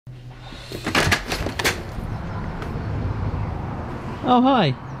Oh, hi.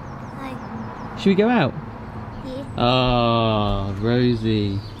 Hi. Should we go out? Yeah. Oh,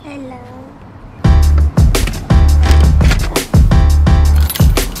 Rosie. Hello.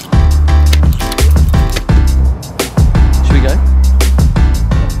 Should we go?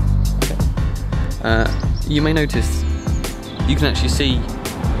 Okay. You may notice you can actually see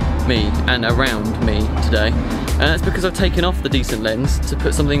me and around me today. And that's because I've taken off the decent lens to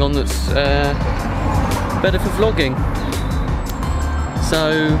put something on that's better for vlogging.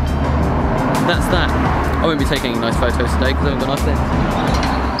 So that's that. I won't be taking any nice photos today because I haven't got a nice lens.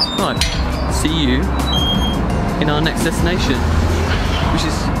 Right, see you in our next destination, which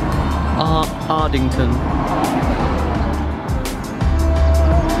is Ardington.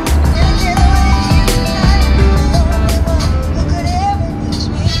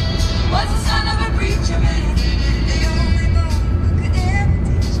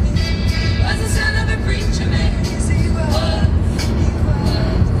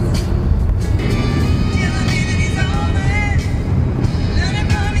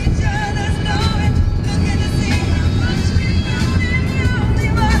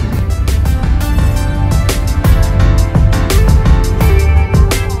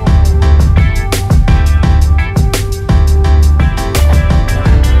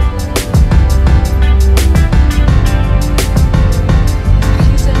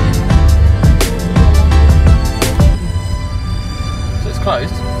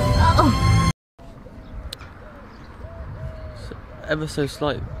 Closed. Oh. So, ever so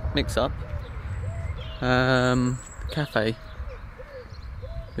slight mix up. The cafe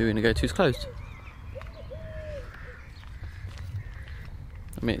we were going to go to is closed.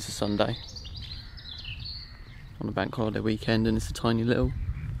 I mean, it's a Sunday on a bank holiday weekend, and it's a tiny little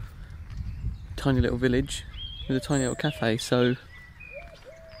village with a tiny little cafe. So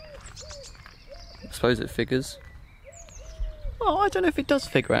I suppose it figures. Well, I don't know if it does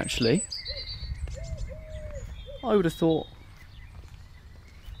figure actually. I would have thought,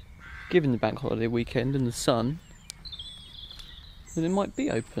 given the bank holiday weekend and the sun, that it might be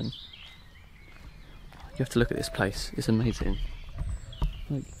open. You have to look at this place, it's amazing.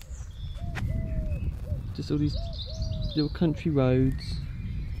 Like, just all these little country roads,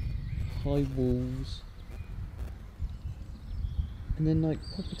 high walls, and then like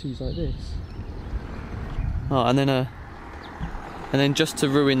properties like this. Oh, and then just to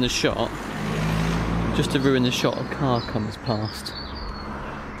ruin the shot, a car comes past.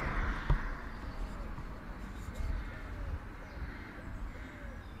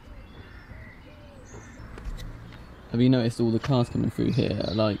 Have you noticed all the cars coming through here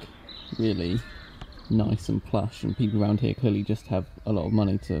are like really nice and plush, and people around here clearly just have a lot of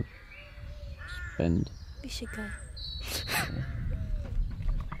money to spend. We should go.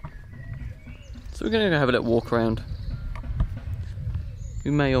 So we're going to go have a little walk around. We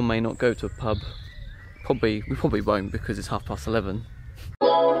may or may not go to a pub. We probably won't because it's 11:30.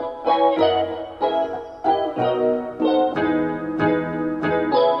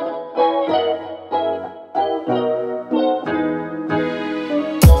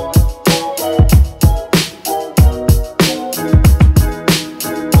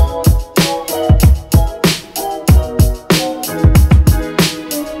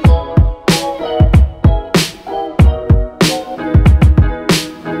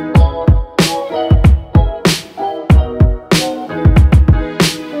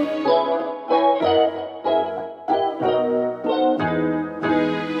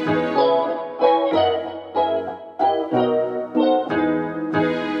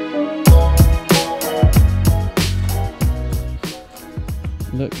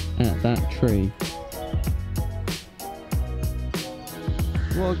 Look at that tree.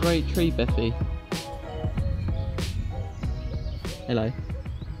 What a great tree, Beffy. Hello.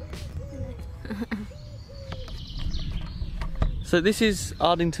 So this is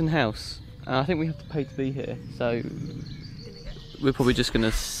Ardington House. I think we have to pay to be here, so we're probably just going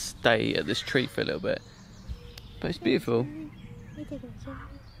to stay at this tree for a little bit. But it's beautiful.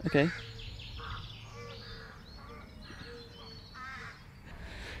 Okay.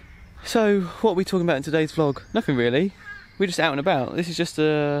 So, what are we talking about in today's vlog? Nothing really. We're just out and about. This is just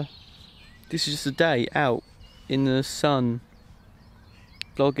a day out in the sun,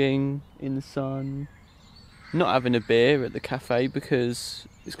 vlogging in the sun, not having a beer at the cafe because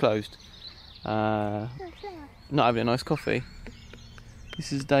it's closed. Not having a nice coffee.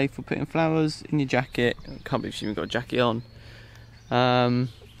 This is a day for putting flowers in your jacket. I can't believe you even got a jacket on. And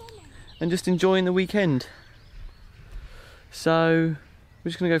just enjoying the weekend. So we're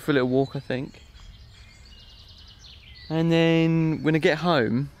just going to go for a little walk, I think. And then when I get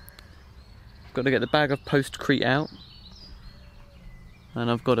home, got to get the bag of postcrete out,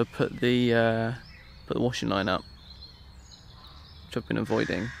 and I've got to put the washing line up, which I've been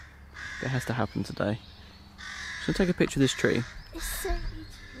avoiding. It has to happen today. So I'll take a picture of this tree. It's so beautiful.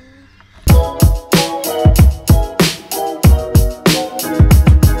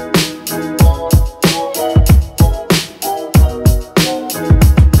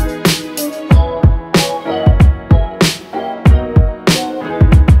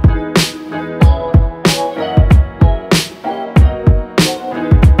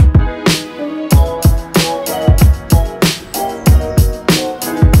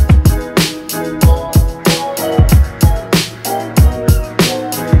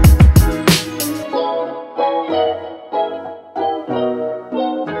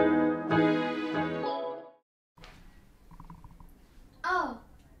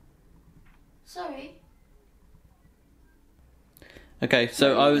 Sorry. Okay,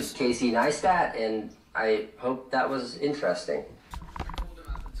 so I was Casey Neistat, and I hope that was interesting.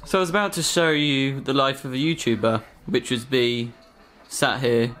 So I was about to show you the life of a YouTuber, which was me sat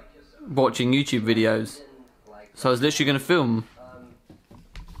here watching YouTube videos. So I was literally going to film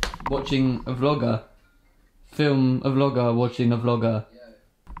watching a vlogger. Film a vlogger watching a vlogger.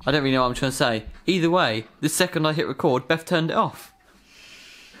 I don't really know what I'm trying to say. Either way, the second I hit record, Beth turned it off.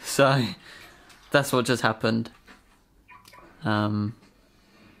 So that's what just happened. Hi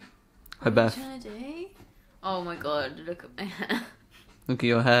Beth. What are you trying to do? Oh my god, look at my hair. Look at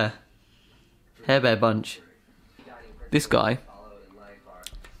your hair. Hair Bear Bunch. This guy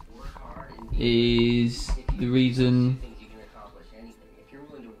is the reason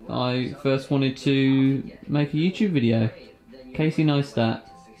I first wanted to make a YouTube video. Casey Neistat.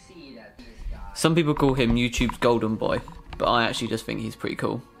 Some people call him YouTube's golden boy, but I actually just think he's pretty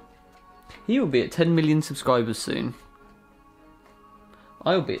cool. He will be at 10 million subscribers soon.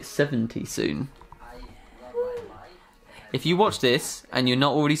 I will be at 70 soon. If you watch this and you're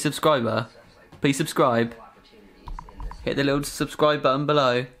not already a subscriber, please subscribe. Hit the little subscribe button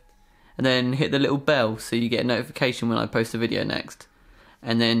below, and then hit the little bell so you get a notification when I post a video next.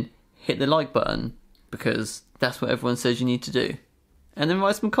 And then hit the like button, because that's what everyone says you need to do. And then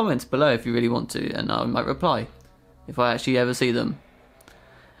write some comments below if you really want to, and I might reply if I actually ever see them.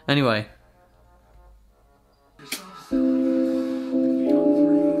 Anyway.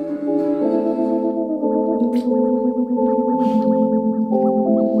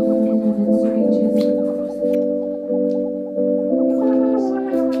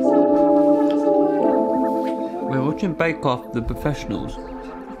 We're watching Bake Off The Professionals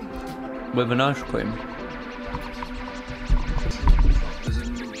with an ice cream.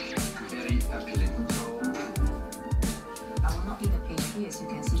 I will not eat the pastry, as you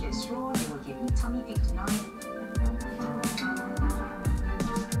can see the straw. They will give you tummy ache tonight.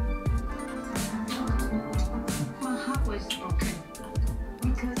 My heart was broken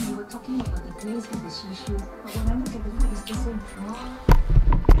because you were talking about the glaze and the shishu, but when I look at the food, it's just so dry.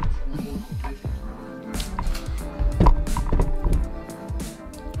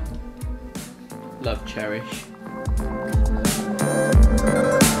 Love Cherish. You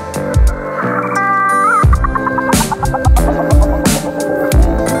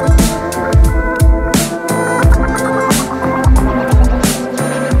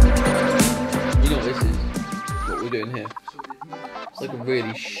know what this is? What we're doing here? It's like a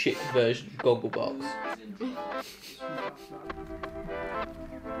really shit version of Gogglebox.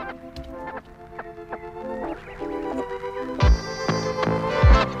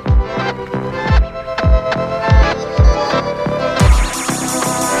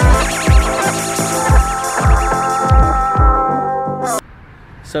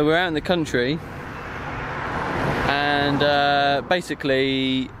 So we're out in the country, and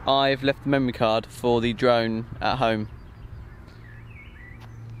basically I've left the memory card for the drone at home.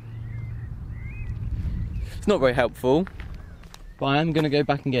 It's not very helpful, but I am going to go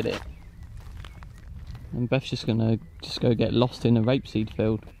back and get it. And Beth's just going to go get lost in a rapeseed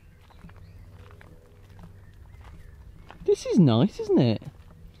field. This is nice, isn't it?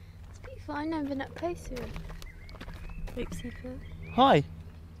 It's beautiful. I've never been up close to it. Oopsie field. Hi.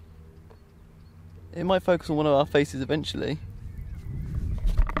 It might focus on one of our faces eventually.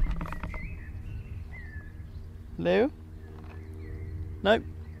 Hello? Nope.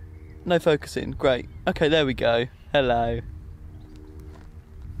 No focusing. Great. Okay, there we go. Hello.